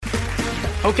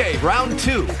Okay, round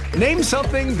two. Name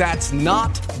something that's not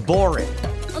boring.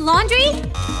 A laundry?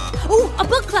 Ooh, a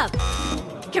book club.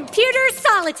 Computer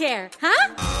solitaire,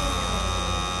 huh?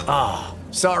 Ah,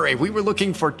 oh, sorry, we were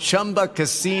looking for Chumba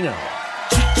Casino.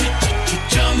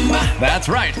 That's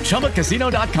right,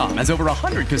 ChumbaCasino.com has over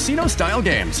 100 casino-style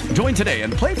games. Join today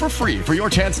and play for free for your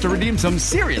chance to redeem some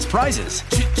serious prizes.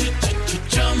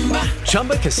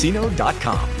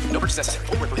 ChumbaCasino.com. No purchase necessary.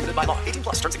 Void where prohibited by law. 18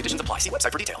 plus. Terms and conditions apply. See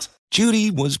website for details.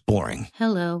 Judy was boring.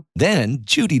 Hello. Then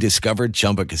Judy discovered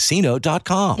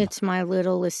ChumbaCasino.com. It's my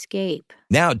little escape.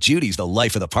 Now Judy's the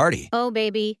life of the party. Oh,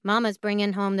 baby, mama's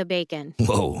bringing home the bacon.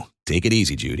 Whoa, take it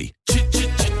easy, Judy.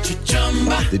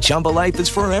 The Chumba life is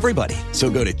for everybody. So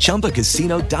go to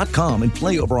ChumbaCasino.com and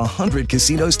play over 100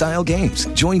 casino-style games.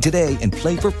 Join today and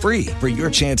play for free for your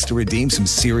chance to redeem some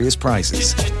serious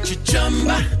prizes.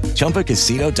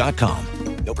 ChumbaCasino.com.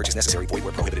 No purchase necessary. Void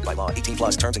where prohibited by law. 18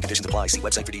 plus. Terms and conditions apply. See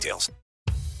website for details.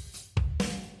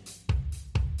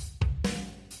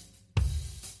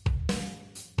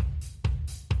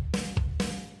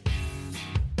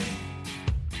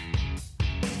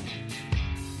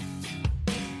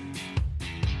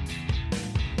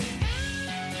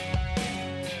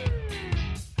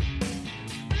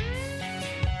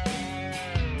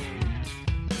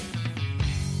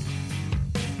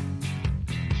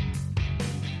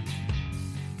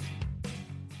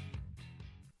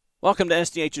 Welcome to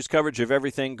SDH's coverage of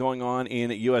everything going on in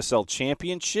USL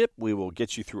Championship. We will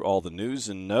get you through all the news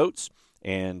and notes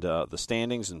and the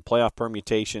standings and playoff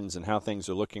permutations and how things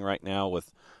are looking right now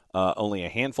with only a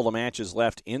handful of matches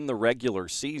left in the regular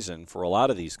season for a lot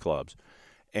of these clubs.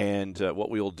 And what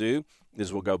we will do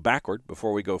is we'll go backward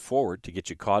before we go forward to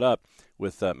get you caught up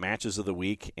with matches of the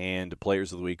week and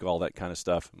players of the week, all that kind of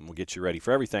stuff. And we'll get you ready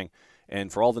for everything. And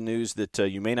for all the news that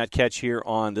you may not catch here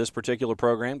on this particular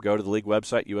program, go to the league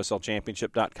website,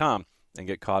 uslchampionship.com, and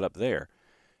get caught up there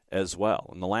as well.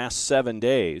 In the last 7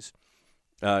 days,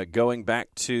 going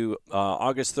back to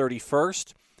August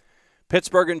 31st,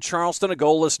 Pittsburgh and Charleston, a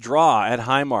goalless draw at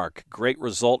Highmark. Great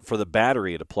result for the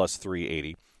Battery at a plus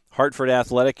 380. Hartford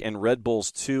Athletic and Red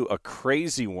Bulls 2, a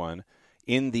crazy one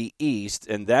in the East,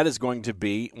 and that is going to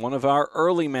be one of our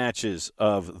early matches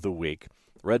of the week.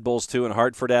 Red Bulls 2 and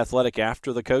Hartford Athletic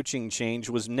after the coaching change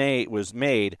was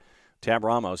made. Tab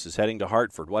Ramos is heading to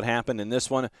Hartford. What happened in this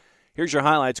one? Here's your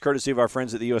highlights, courtesy of our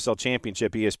friends at the USL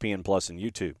Championship, ESPN Plus, and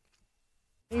YouTube.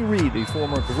 Ray Reed, the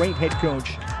former great head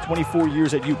coach, 24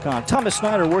 years at UConn. Thomas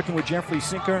Snyder working with Jeffrey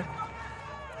Sinker.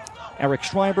 Eric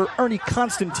Schreiber, Ernie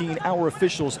Constantine, our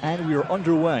officials, and we are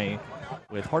underway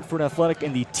with Hartford Athletic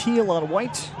in the teal on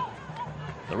white.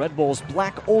 The Red Bulls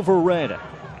black over red.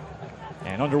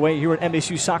 And underway here at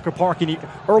MSU Soccer Park in the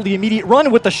early immediate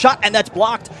run with the shot, and that's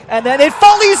blocked. And then it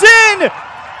volleys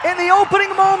in the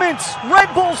opening moments.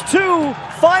 Red Bulls 2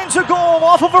 finds a goal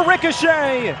off of a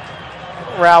ricochet.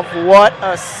 Ralph, what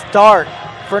a start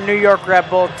for New York Red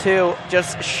Bull 2.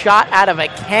 Just shot out of a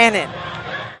cannon.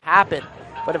 Happened.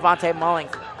 But Avante Mulling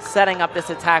setting up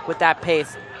this attack with that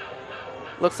pace.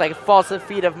 Looks like it falls to the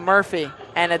feet of Murphy.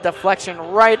 And a deflection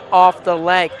right off the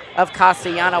leg of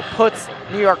Castellano puts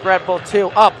New York Red Bull 2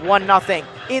 up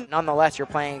 1-0. Nonetheless, you're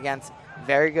playing against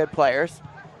very good players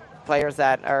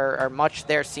that are much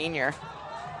their senior.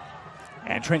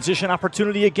 And transition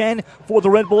opportunity again for the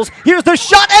Red Bulls. Here's the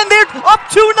shot, and they're up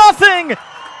 2-0.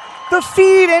 The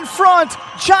feed in front,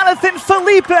 Jonathan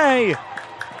Felipe.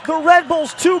 The Red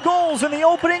Bulls 2 goals in the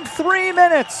opening 3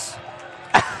 minutes.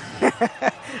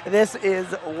 This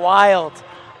is wild.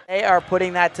 They are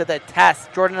putting that to the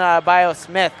test. Jordan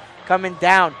Adebayo-Smith coming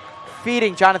down,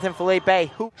 feeding Jonathan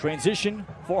Felipe. Transition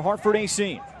for Hartford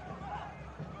AC.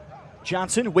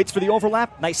 Johnson waits for the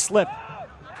overlap. Nice slip.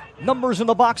 Numbers in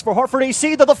the box for Hartford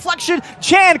AC. The deflection.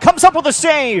 Chan comes up with a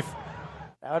save.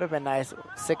 That would have been nice.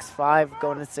 6'5",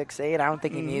 going to 6'8". I don't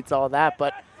think he needs all that,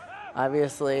 but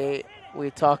obviously we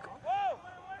talk.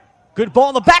 Good ball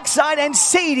on the backside, and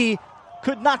Sadie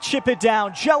could not chip it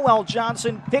down. Joel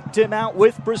Johnson picked him out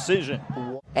with precision.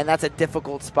 And that's a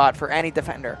difficult spot for any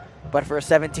defender. But for a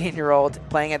 17-year-old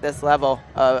playing at this level,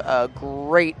 a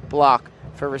great block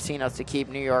for Racinos to keep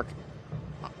New York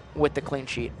with the clean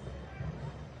sheet.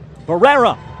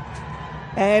 Barrera.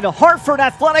 And Hartford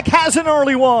Athletic has an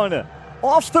early one.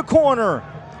 Off the corner.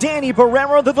 Danny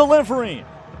Barrera, the delivery.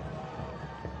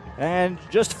 And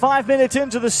just 5 minutes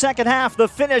into the second half, the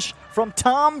finish from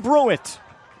Tom Brewitt.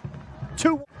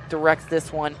 Directs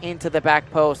this one into the back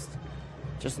post.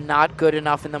 Just not good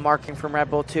enough in the marking from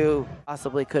Red Bull 2.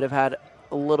 Possibly could have had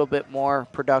a little bit more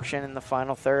production in the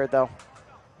final third, though.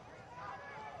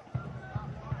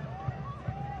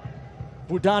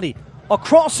 Budani.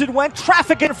 Across it went.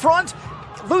 Traffic in front.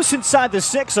 loose inside the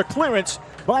 6, a clearance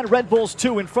by Red Bulls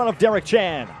 2 in front of Derek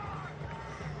Chan.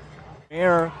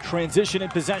 Air transition in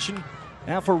possession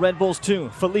now for Red Bulls 2.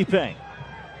 Felipe.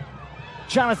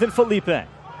 Jonathan Felipe.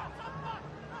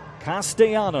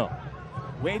 Castellano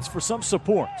waits for some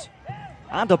support.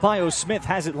 Adebayo Smith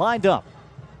has it lined up.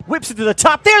 Whips it to the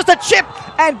top. There's the chip,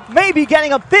 and maybe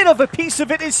getting a bit of a piece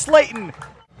of it is Slayton.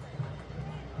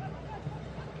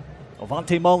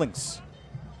 Avante Mullings.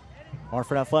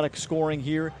 Hartford Athletic scoring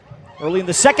here early in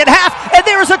the second half, and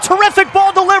there's a terrific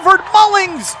ball delivered.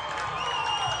 Mullings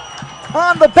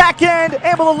on the back end,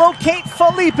 able to locate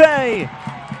Felipe.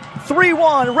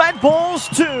 3-1, Red Bulls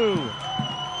 2.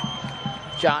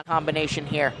 John combination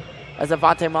here as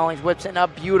Avante Mullings whips in a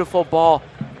beautiful ball.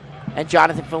 And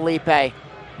Jonathan Felipe,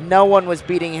 no one was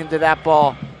beating him to that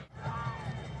ball.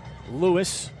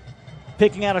 Lewis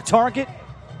picking out a target.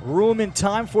 Room and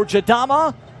time for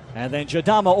Jadama. And then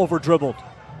Jadama over dribbled.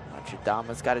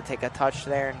 Jadama's got to take a touch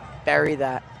there and bury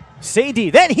that. Sadie,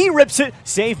 then he rips it.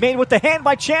 Save made with the hand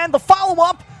by Chan. The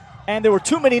follow-up, and there were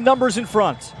too many numbers in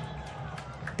front.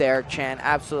 Derek Chan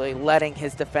absolutely letting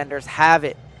his defenders have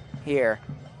it here.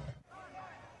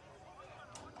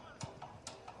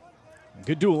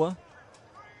 Gadula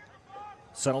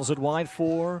settles it wide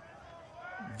for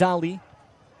Dali.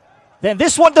 Then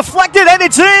this one deflected, and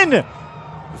it's in!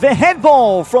 The head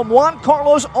ball from Juan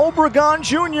Carlos Obregon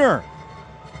Jr.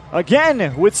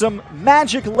 Again, with some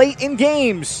magic late in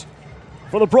games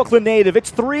for the Brooklyn native.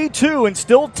 It's 3-2 and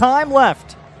still time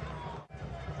left.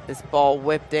 This ball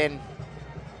whipped in.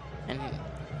 And,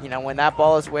 you know, when that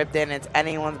ball is whipped in, it's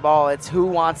anyone's ball. It's who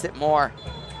wants it more.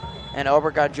 And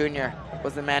Obregon Jr.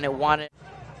 was the man who wanted it.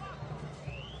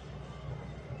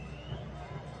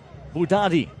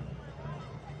 Budadi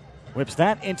whips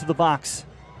that into the box.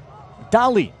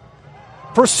 Dali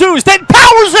pursues, then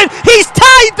powers it. He's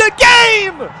tied the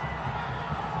game.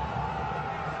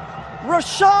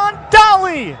 Rashawn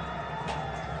Dali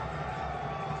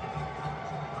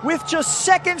with just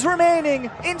seconds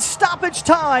remaining in stoppage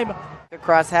time.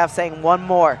 Across half saying one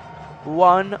more.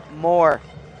 One more.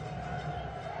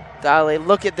 Dali,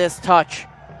 look at this touch.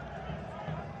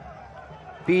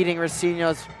 Beating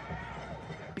Racino's.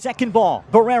 Second ball.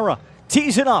 Barrera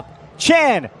tees it up.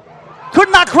 Chan could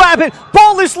not grab it.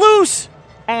 Ball is loose.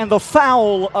 And the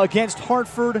foul against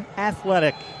Hartford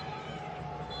Athletic.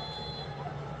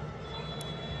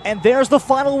 And there's the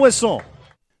final whistle.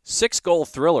 6-goal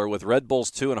thriller with Red Bulls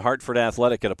 2 and Hartford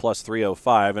Athletic at a plus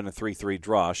 305 and a 3-3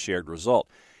 draw, shared result.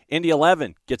 Indy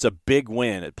 11 gets a big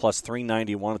win at plus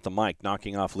 391 at the mic,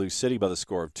 knocking off Lou City by the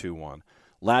score of 2-1.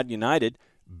 Loud United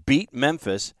beat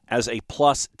Memphis as a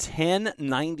plus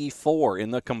 1094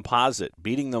 in the composite,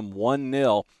 beating them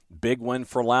 1-0. Big win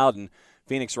for Loudon.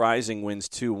 Phoenix Rising wins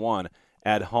 2-1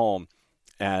 at home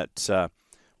at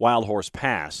Wild Horse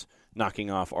Pass,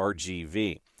 knocking off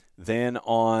RGV. Then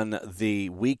on the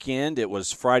weekend, it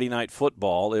was Friday Night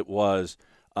Football. It was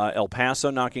El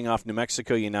Paso knocking off New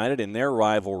Mexico United in their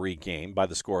rivalry game by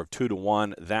the score of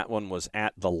 2-1. That one was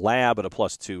at the Lab at a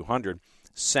plus 200.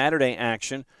 Saturday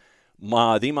action,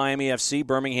 the Miami FC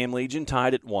Birmingham Legion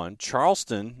tied at 1.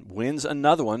 Charleston wins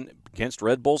another one against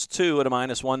Red Bulls 2 at a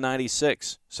minus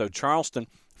 196. So Charleston,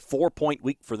 4-point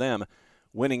week for them,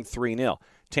 winning 3-0.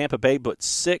 Tampa Bay put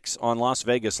 6 on Las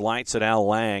Vegas Lights at Al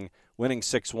Lang, winning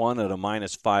 6-1 at a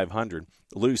minus 500.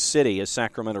 Lou City, as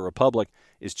Sacramento Republic,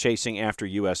 is chasing after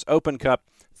U.S. Open Cup.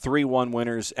 3-1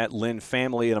 winners at Lynn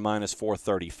Family at a minus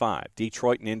 435.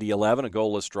 Detroit and Indy 11, a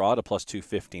goalless draw at a plus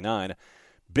 259.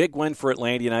 Big win for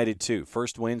Atlanta United, too.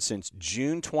 First win since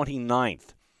June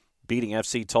 29th, beating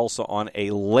FC Tulsa on a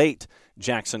late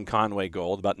Jackson Conway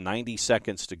goal with about 90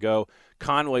 seconds to go.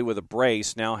 Conway with a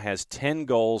brace now has 10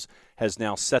 goals, has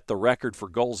now set the record for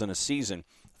goals in a season.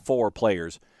 4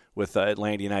 players with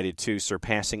Atlanta United 2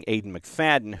 surpassing Aiden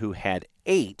McFadden, who had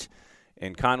 8.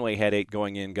 And Conway had 8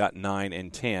 going in, got 9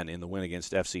 and 10 in the win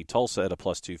against FC Tulsa at a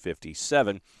plus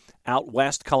 257. Out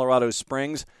west, Colorado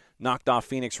Springs knocked off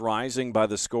Phoenix Rising by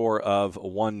the score of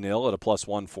 1-0 at a plus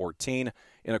 114.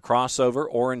 In a crossover,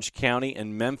 Orange County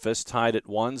and Memphis tied at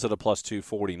 1s at a plus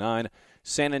 249.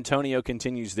 San Antonio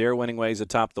continues their winning ways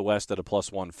atop the West at a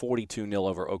plus 142 0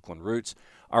 over Oakland Roots.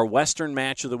 Our Western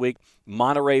match of the week,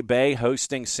 Monterey Bay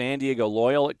hosting San Diego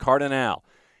Loyal at Cardinal.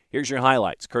 Here's your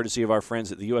highlights, courtesy of our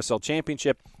friends at the USL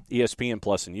Championship, ESPN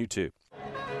Plus, and YouTube.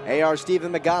 AR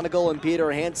Stephen McGonigal and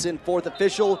Peter Hansen, fourth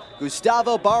official.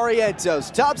 Gustavo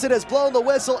Barrientos. Thompson has blown the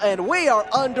whistle, and we are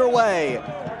underway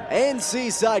in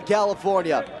Seaside,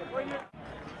 California.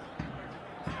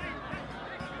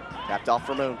 Tapped off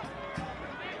for Moon.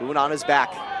 Moon on his back.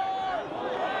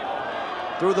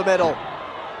 Through the middle.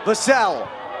 Vassell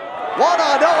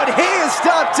 1-0, and he is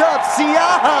stopped up.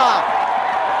 Siaha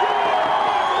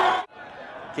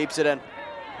keeps it in.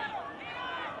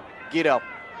 Guido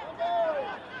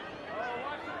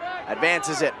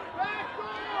advances it.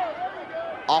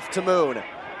 Off to Moon.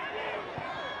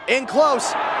 In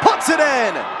close, puts it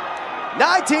in.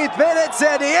 19th minute,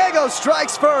 San Diego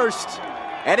strikes first.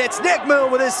 And it's Nick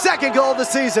Moon with his second goal of the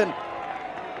season.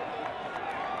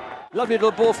 Lovely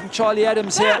little ball from Charlie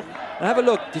Adams here. And have a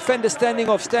look, defender standing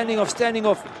off.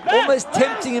 Almost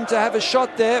tempting him to have a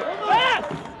shot there.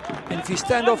 And if you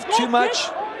stand off too much,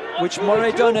 which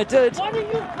Maradona did,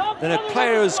 then a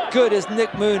player as good as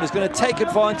Nick Moon is going to take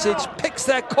advantage, picks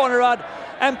that corner out,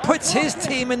 and puts his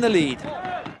team in the lead.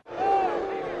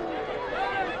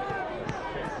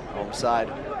 Home side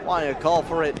wanting to call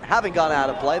for it, having gone out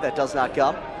of play. That does not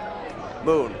come.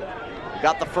 Moon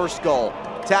got the first goal.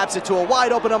 Taps it to a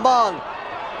wide open Among.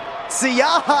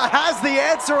 Siaha has the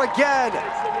answer again.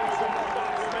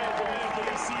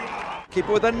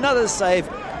 Keeper with another save.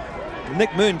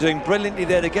 Nick Moon doing brilliantly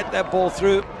there to get that ball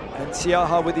through. And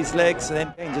Siaha with his legs, and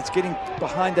then it's getting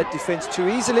behind that defense too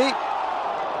easily.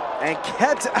 And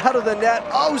kept out of the net,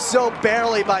 oh so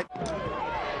barely by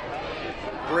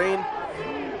Green.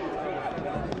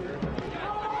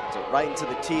 Right into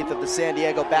the teeth of the San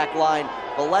Diego back line.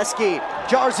 Valesky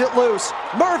jars it loose.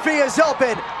 Murphy is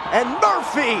open, and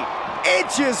Murphy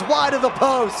inches wide of the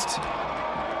post.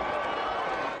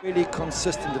 Really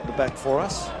consistent at the back for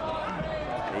us.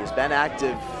 He's been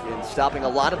active in stopping a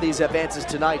lot of these advances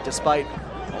tonight, despite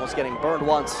almost getting burned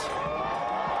once.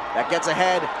 That gets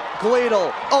ahead.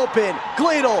 Gleadle open.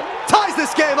 Gleadle ties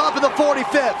this game up in the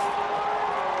 45th.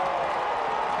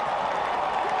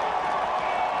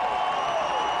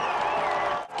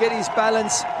 Get his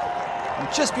balance.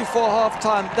 And just before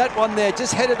halftime, that one there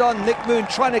just headed on. Nick Moon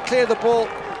trying to clear the ball.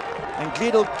 And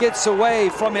Gleadle gets away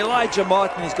from Elijah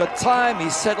Martin. He's got time, he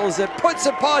settles it, puts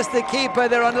it past the keeper.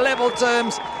 They're on level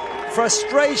terms.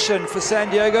 Frustration for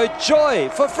San Diego, joy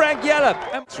for Frank Yallop.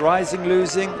 It's rising,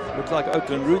 losing. Looks like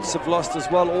Oakland Roots have lost as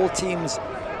well. All teams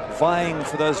vying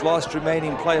for those last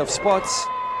remaining playoff spots.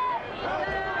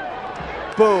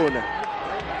 Boone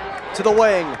to the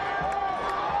wing.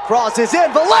 Crosses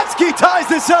in, Valesky ties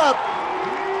this up.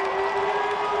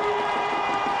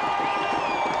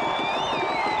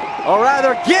 Or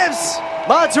rather gives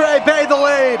Monterey Bay the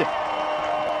lead.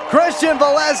 Christian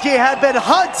Valesky had been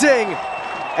hunting,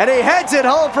 and he heads it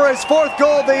home for his fourth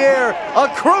goal of the year. A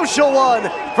crucial one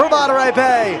for Monterey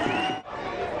Bay.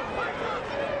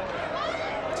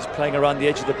 Just playing around the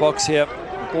edge of the box here.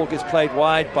 The ball gets played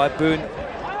wide by Boone.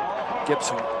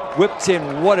 Gets whipped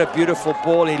in. What a beautiful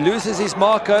ball. He loses his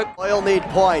marker. Loyal need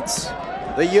points.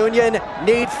 The Union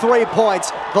need 3 points.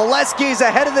 Valesky's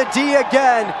ahead of the D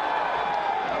again.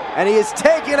 And he is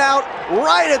taken out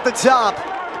right at the top.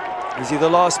 Is he the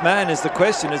last man is the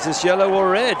question. Is this yellow or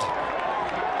red?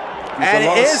 And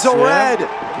it is a red.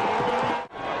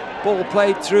 Ball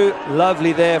played through.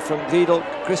 Lovely there from Gleadle.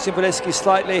 Christian Valesky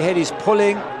slightly ahead. He's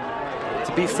pulling.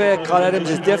 To be fair, Kyle Adams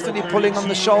is definitely pulling on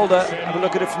the shoulder. Have a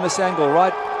look at it from this angle,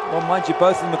 right? Well, mind you,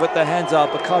 both of them have got their hands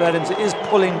out, but Kyle Adams is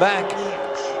pulling back.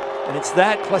 And it's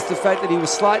that, plus the fact that he was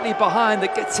slightly behind,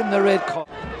 that gets him the red card.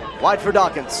 Wide for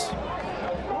Dawkins,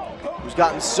 who's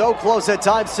gotten so close at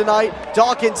times tonight.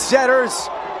 Dawkins centers.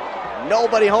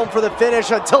 Nobody home for the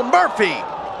finish until Murphy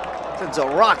sends a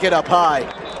rocket up high.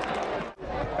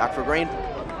 Back for Green.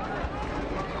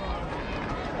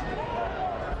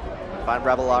 Find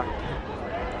Revelar.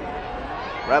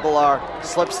 Revelar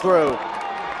slips through.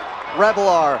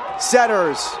 Revelar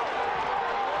centers.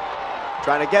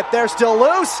 Trying to get there, still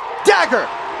loose. Dagger!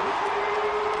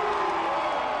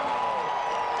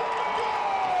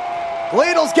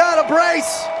 Gleadle's got a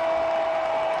brace.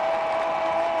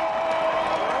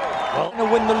 Going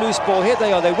to win the loose ball. Here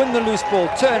they are. They win the loose ball.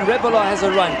 Turn. Revelar has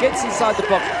a run. Gets inside the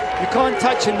box. You can't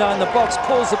touch him now in the box.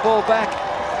 Pulls the ball back.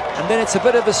 And then it's a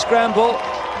bit of a scramble.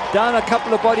 Down a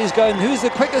couple of bodies going. Who's the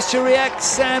quickest to react?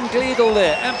 Sam Gleadle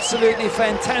there. Absolutely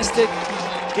fantastic.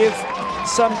 Give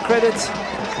some credit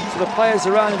to the players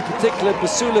around, in particular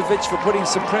Basulovic, for putting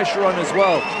some pressure on as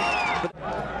well.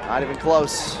 Not even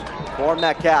close for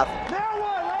Metcalf.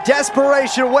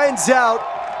 Desperation wins out.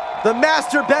 The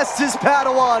master bests his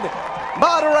Padawan.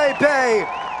 Monterey Bay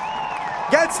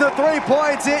gets the 3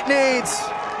 points it needs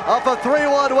off a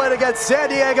 3-1 win against San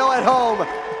Diego at home.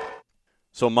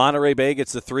 So Monterey Bay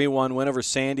gets the 3-1 win over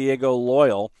San Diego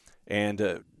Loyal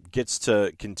and gets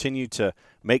to continue to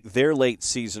make their late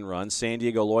season run. San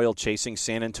Diego Loyal chasing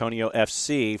San Antonio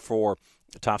FC for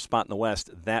the top spot in the West.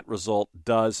 That result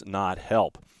does not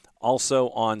help. Also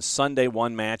on Sunday,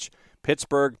 one match,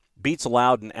 Pittsburgh beats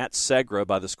Loudoun at Segra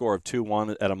by the score of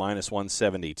 2-1 at a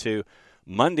 -172.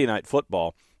 Monday Night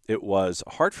Football, it was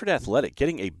Hartford Athletic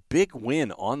getting a big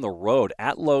win on the road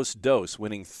at Los Dos,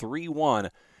 winning 3-1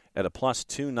 at a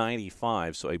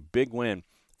 +295. So a big win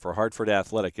for Hartford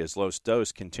Athletic as Los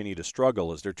Dos continue to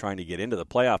struggle as they're trying to get into the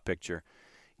playoff picture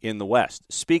in the West.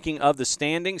 Speaking of the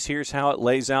standings, here's how it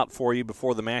lays out for you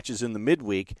before the matches in the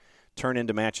midweek turn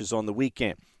into matches on the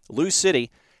weekend. Lou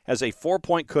City has a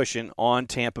 4-point cushion on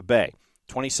Tampa Bay.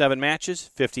 27 matches,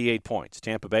 58 points.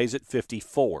 Tampa Bay's at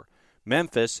 54.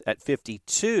 Memphis at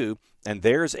 52, and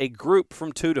there's a group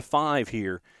from 2 to 5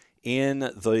 here in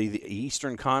the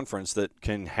Eastern Conference that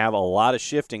can have a lot of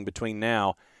shifting between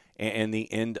now and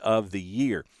the end of the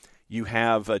year. You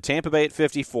have Tampa Bay at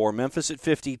 54, Memphis at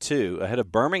 52, ahead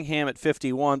of Birmingham at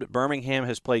 51, but Birmingham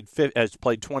has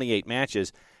played 28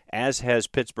 matches, as has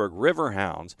Pittsburgh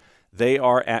Riverhounds. They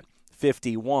are at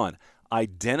 51.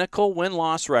 Identical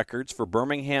win-loss records for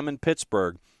Birmingham and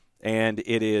Pittsburgh, and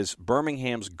it is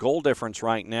Birmingham's goal difference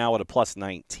right now at a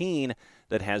 +19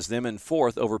 that has them in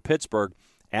fourth over Pittsburgh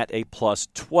at a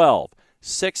 +12.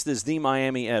 Sixth is the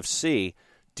Miami FC.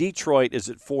 Detroit is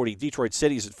at 40. Detroit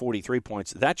City is at 43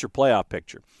 points. That's your playoff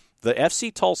picture. The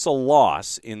FC Tulsa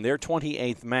loss in their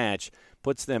 28th match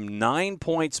puts them 9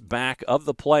 points back of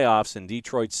the playoffs in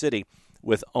Detroit City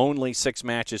with only 6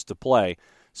 matches to play.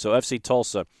 So FC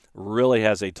Tulsa really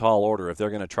has a tall order if they're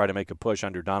going to try to make a push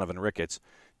under Donovan Ricketts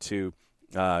to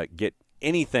get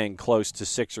anything close to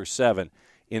 6 or 7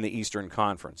 in the Eastern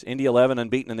Conference. Indy 11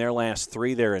 unbeaten in their last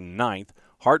 3. They're in 9th.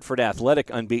 Hartford Athletic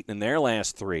unbeaten in their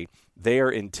last 3. They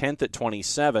are in 10th at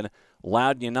 27.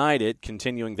 Loudoun United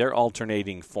continuing their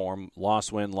alternating form,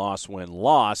 loss, win, loss, win,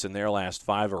 loss, in their last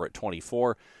 5 are at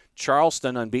 24.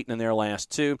 Charleston unbeaten in their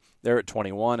last 2. They're at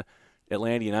 21.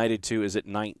 Atlanta United 2 is at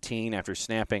 19 after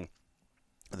snapping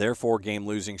their 4-game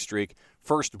losing streak.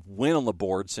 First win on the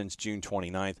board since June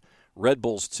 29th. Red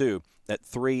Bulls 2 at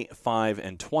 3, 5,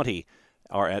 and 20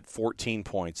 are at 14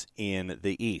 points in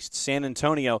the East. San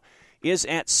Antonio is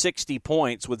at 60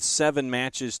 points with 7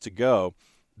 matches to go.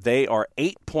 They are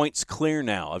 8 points clear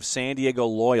now of San Diego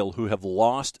Loyal, who have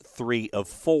lost 3 of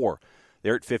 4.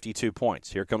 They're at 52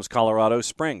 points. Here comes Colorado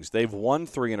Springs. They've won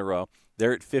 3 in a row.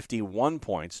 They're at 51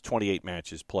 points, 28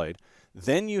 matches played.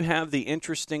 Then you have the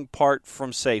interesting part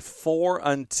from, say, 4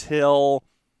 until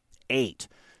 8.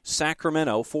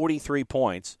 Sacramento, 43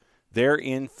 points. They're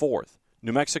in 4th.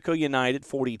 New Mexico United,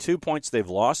 42 points. They've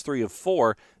lost 3 of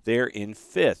 4. They're in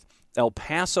 5th. El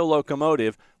Paso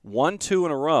Locomotive, 1-2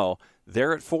 in a row.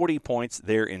 They're at 40 points.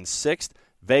 They're in 6th.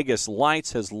 Vegas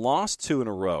Lights has lost 2 in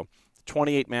a row.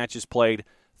 28 matches played,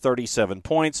 37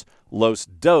 points. Los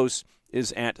Dos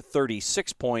is at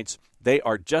 36 points. They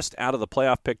are just out of the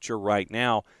playoff picture right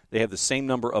now. They have the same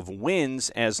number of wins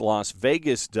as Las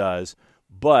Vegas does,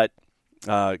 but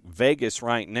Vegas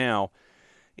right now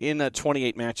in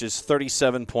 28 matches,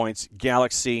 37 points.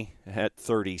 Galaxy at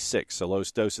 36. So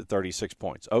Los Dos at 36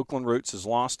 points. Oakland Roots has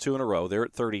lost 2 in a row. They're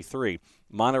at 33.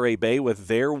 Monterey Bay with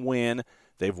their win.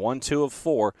 They've won 2 of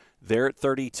 4. They're at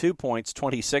 32 points.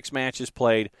 26 matches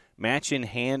played. Match in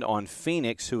hand on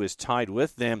Phoenix, who is tied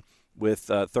with them with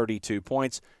 32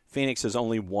 points. Phoenix has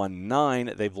only won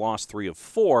 9. They've lost 3 of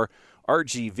 4.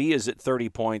 RGV is at 30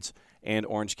 points. And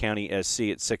Orange County SC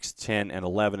at 6, 10, and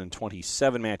 11, and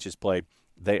 27 matches played.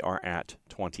 They are at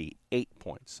 28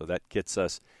 points. So that gets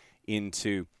us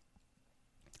into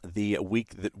the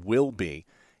week that will be.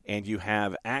 And you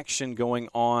have action going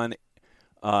on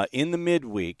in the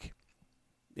midweek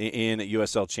in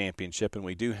USL Championship, and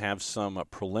we do have some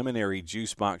preliminary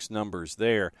juice box numbers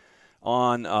there.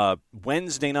 On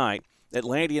Wednesday night,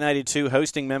 Atlanta United 2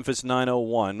 hosting Memphis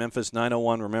 901. Memphis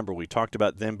 901, remember, we talked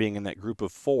about them being in that group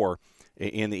of 4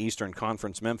 in the Eastern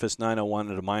Conference. Memphis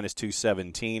 901 at a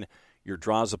 -217. Your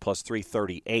draw's a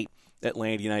 +338.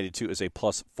 Atlanta United 2 is a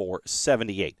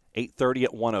 +478. 8:30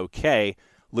 at 1OK.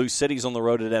 Lou City's on the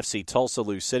road at FC Tulsa.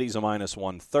 Lou City's a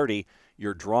 -130.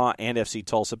 Your draw and FC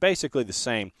Tulsa basically the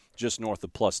same, just north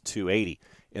of +280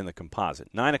 in the composite.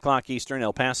 9 o'clock Eastern,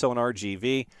 El Paso and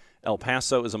RGV. El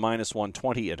Paso is a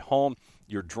 -120 at home.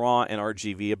 Your draw and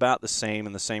RGV about the same,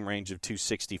 in the same range of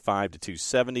 265 to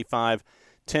 275.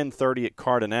 10:30 at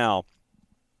Cardinal.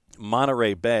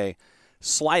 Monterey Bay,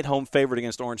 slight home favorite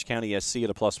against Orange County SC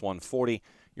at a +140.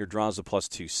 Your draw's a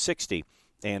 +260.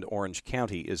 And Orange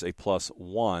County is a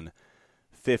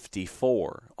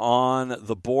 +154. On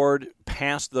the board,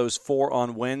 past those 4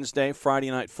 on Wednesday,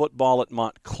 Friday Night Football at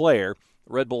Montclair.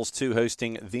 Red Bulls 2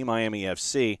 hosting the Miami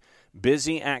FC.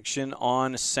 Busy action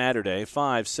on Saturday.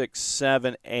 5, 6,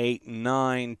 7, 8,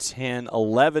 9, 10,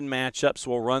 11 matchups.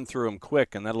 We'll run through them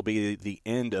quick, and that'll be the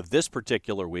end of this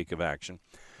particular week of action.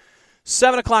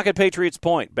 7 o'clock at Patriots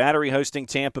Point, Battery hosting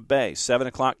Tampa Bay. 7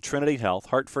 o'clock, Trinity Health,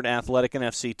 Hartford Athletic, and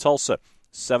FC Tulsa.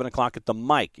 7 o'clock at the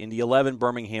Mike, Indy 11,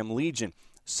 Birmingham Legion.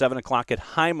 7 o'clock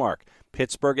at Highmark,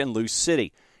 Pittsburgh and Lou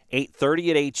City. 8:30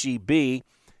 at HEB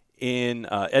in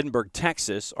Edinburgh,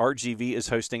 Texas. RGV is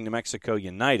hosting New Mexico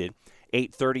United.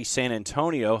 8:30 San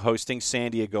Antonio hosting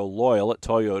San Diego Loyal at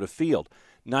Toyota Field.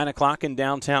 9 o'clock in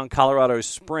downtown Colorado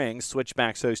Springs,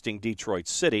 Switchbacks hosting Detroit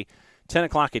City. 10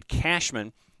 o'clock at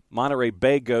Cashman, Monterey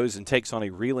Bay goes and takes on a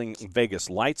reeling Vegas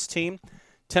Lights team.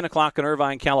 10 o'clock in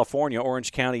Irvine, California,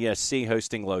 Orange County SC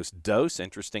hosting Los Dos.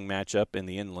 Interesting matchup in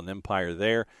the Inland Empire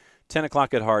there. 10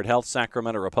 o'clock at Hard Health,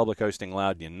 Sacramento Republic hosting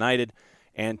Loudoun United.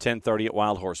 And 10:30 at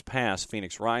Wild Horse Pass,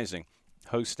 Phoenix Rising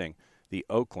hosting the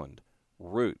Oakland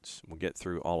Roots. We'll get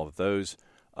through all of those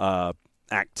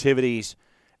activities,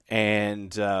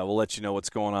 and we'll let you know what's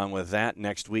going on with that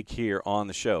next week here on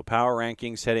the show. Power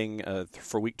rankings heading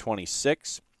for Week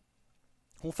 26.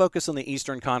 We'll focus on the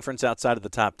Eastern Conference outside of the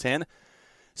top 10.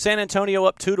 San Antonio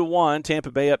up 2-1,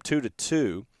 Tampa Bay up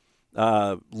 2-2,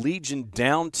 Legion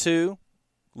down 2,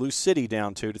 Lou City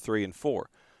down 2 to 3 and 4.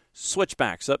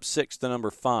 Switchbacks up 6 to number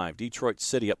 5, Detroit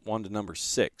City up 1 to number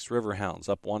 6, Riverhounds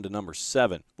up 1 to number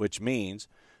 7, which means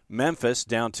Memphis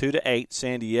down 2 to 8,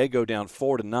 San Diego down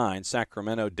 4 to 9,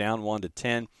 Sacramento down 1 to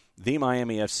 10, the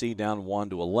Miami FC down 1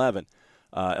 to 11.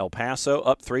 El Paso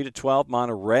up 3 to 12.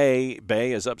 Monterey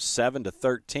Bay is up 7 to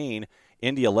 13.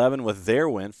 Indy 11 with their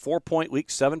win, 4-point week,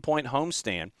 7-point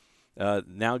homestand.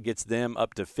 Now gets them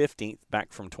up to 15th,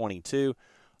 back from 22.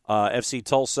 FC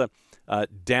Tulsa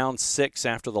down 6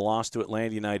 after the loss to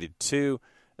Atlanta United 2.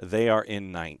 They are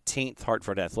in 19th.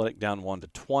 Hartford Athletic down 1 to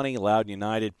 20. Loudoun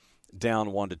United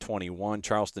down 1 to 21.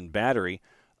 Charleston Battery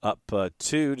up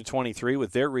 2 to 23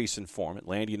 with their recent form.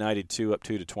 Atlanta United 2 up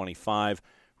 2 to 25.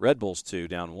 Red Bulls 2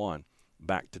 down 1,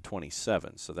 back to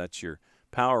 27. So that's your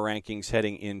power rankings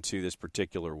heading into this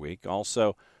particular week.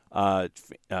 Also,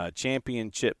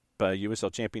 championship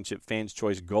USL Championship Fans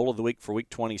Choice Goal of the Week for Week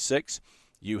 26.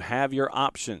 You have your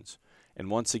options.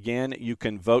 And once again, you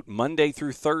can vote Monday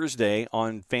through Thursday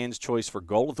on Fans Choice for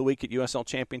Goal of the Week at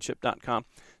USLChampionship.com.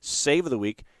 Save of the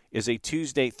Week is a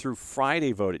Tuesday through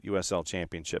Friday vote at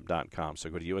USLChampionship.com. So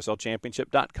go to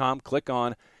USLChampionship.com, click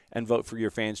on and vote for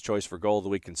your Fans Choice for Goal of the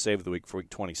Week and Save of the Week for Week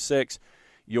 26.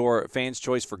 Your Fans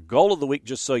Choice for Goal of the Week,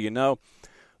 just so you know,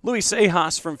 Luis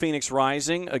Sejas from Phoenix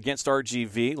Rising against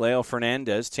RGV. Leo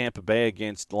Fernandez, Tampa Bay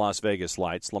against Las Vegas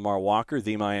Lights. Lamar Walker,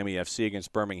 the Miami FC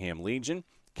against Birmingham Legion.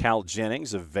 Cal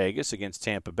Jennings of Vegas against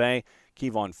Tampa Bay.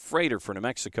 Kevon Frater for New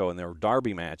Mexico in their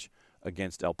derby match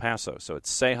against El Paso. So it's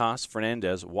Sejas,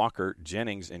 Fernandez, Walker,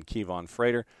 Jennings, and Kevon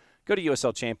Frater. Go to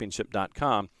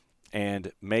USLChampionship.com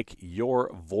and make your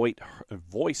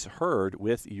voice heard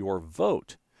with your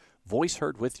vote. Voice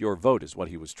heard with your vote is what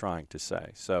he was trying to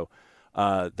say. So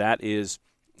that is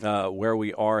where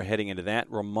we are heading into that.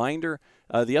 Reminder,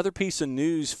 the other piece of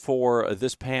news for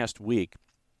this past week,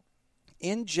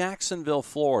 in Jacksonville,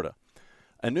 Florida,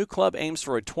 a new club aims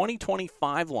for a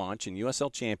 2025 launch in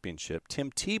USL Championship.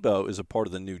 Tim Tebow is a part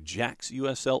of the new Jax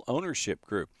USL ownership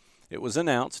group. It was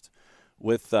announced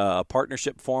with a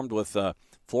partnership formed with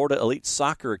Florida Elite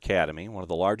Soccer Academy, one of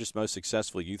the largest, most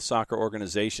successful youth soccer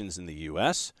organizations in the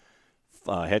U.S.,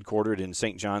 headquartered in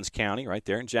St. Johns County, right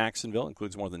there in Jacksonville.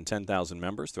 Includes more than 10,000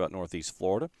 members throughout Northeast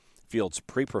Florida. Fields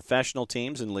pre-professional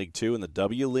teams in League Two and the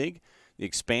W League. The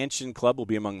expansion club will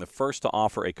be among the first to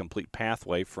offer a complete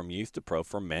pathway from youth to pro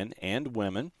for men and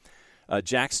women.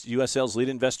 Jax USL's lead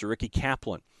investor, Ricky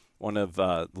Kaplan, one of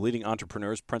the leading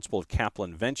entrepreneurs, principal of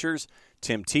Kaplan Ventures.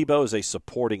 Tim Tebow is a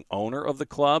supporting owner of the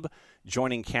club.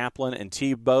 Joining Kaplan and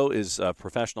Tebow is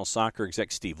professional soccer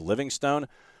exec Steve Livingstone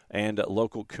and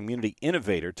local community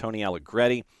innovator Tony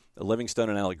Allegretti. Livingstone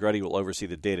and Allegretti will oversee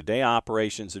the day-to-day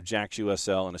operations of Jax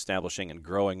USL and establishing and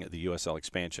growing the USL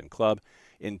Expansion Club.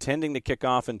 Intending to kick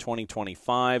off in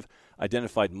 2025,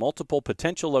 identified multiple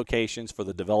potential locations for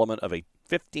the development of a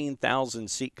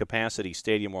 15,000-seat capacity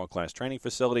stadium world-class training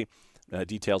facility.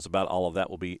 Details about all of that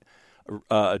will be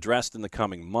addressed in the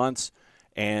coming months,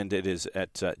 and it is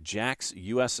at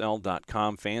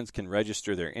jaxusl.com. Fans can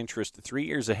register their interest 3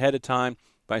 years ahead of time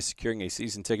by securing a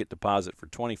season ticket deposit for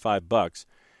 $25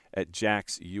 at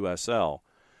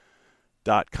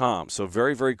jaxusl.com. So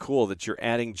very, very cool that you're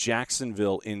adding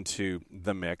Jacksonville into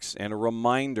the mix. And a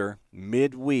reminder,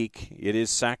 midweek, it is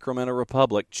Sacramento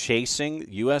Republic chasing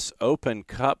U.S. Open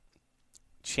Cup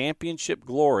championship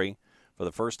glory for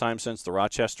the first time since the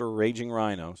Rochester Raging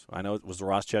Rhinos. I know it was the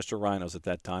Rochester Rhinos at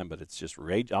that time, but it's just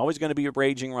always going to be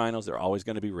Raging Rhinos. They're always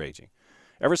going to be raging.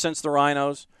 Ever since the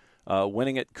Rhinos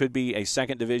winning it, could be a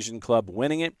second division club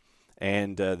winning it.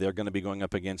 and they're going to be going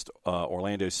up against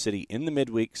Orlando City in the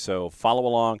midweek. So follow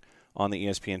along on the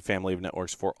ESPN family of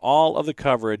networks for all of the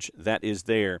coverage that is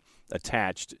there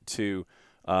attached to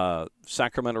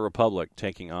Sacramento Republic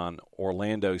taking on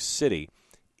Orlando City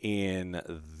in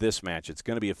this match. It's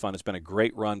going to be fun. It's been a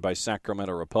great run by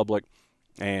Sacramento Republic,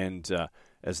 and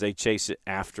as they chase it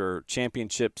after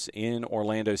championships in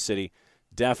Orlando City,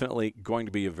 definitely going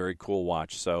to be a very cool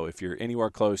watch. So if you're anywhere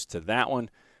close to that one,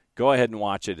 go ahead and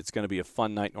watch it. It's going to be a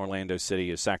fun night in Orlando City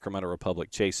as Sacramento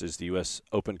Republic chases the U.S.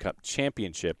 Open Cup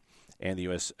Championship and the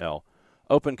USL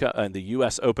Open Cup and the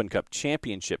U.S. Open Cup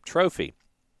Championship trophy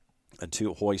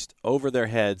to hoist over their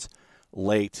heads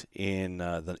late in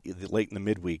the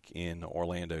midweek in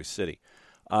Orlando City.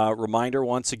 Reminder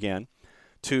once again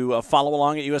to follow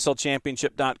along at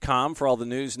USLChampionship.com for all the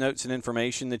news, notes, and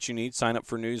information that you need. Sign up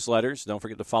for newsletters. Don't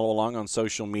forget to follow along on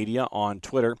social media, on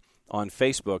Twitter, on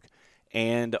Facebook,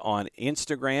 and on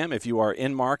Instagram. If you are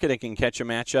in market and can catch a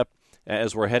matchup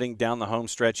as we're heading down the home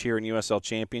stretch here in USL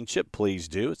Championship, please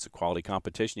do. It's a quality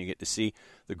competition. You get to see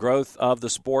the growth of the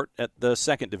sport at the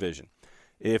second division.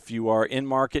 If you are in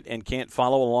market and can't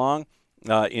follow along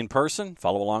in person,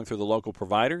 follow along through the local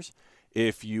providers.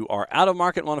 If you are out of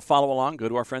market and want to follow along, go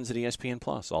to our friends at ESPN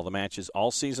Plus. All the matches all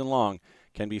season long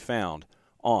can be found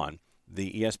on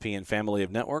the ESPN family of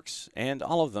networks, and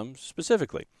all of them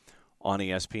specifically on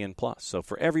ESPN Plus. So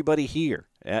for everybody here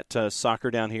at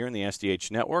Soccer Down here in the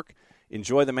SDH Network,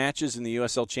 enjoy the matches in the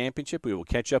USL Championship. We will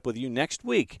catch up with you next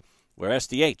week. We're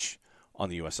SDH on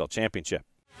the USL Championship.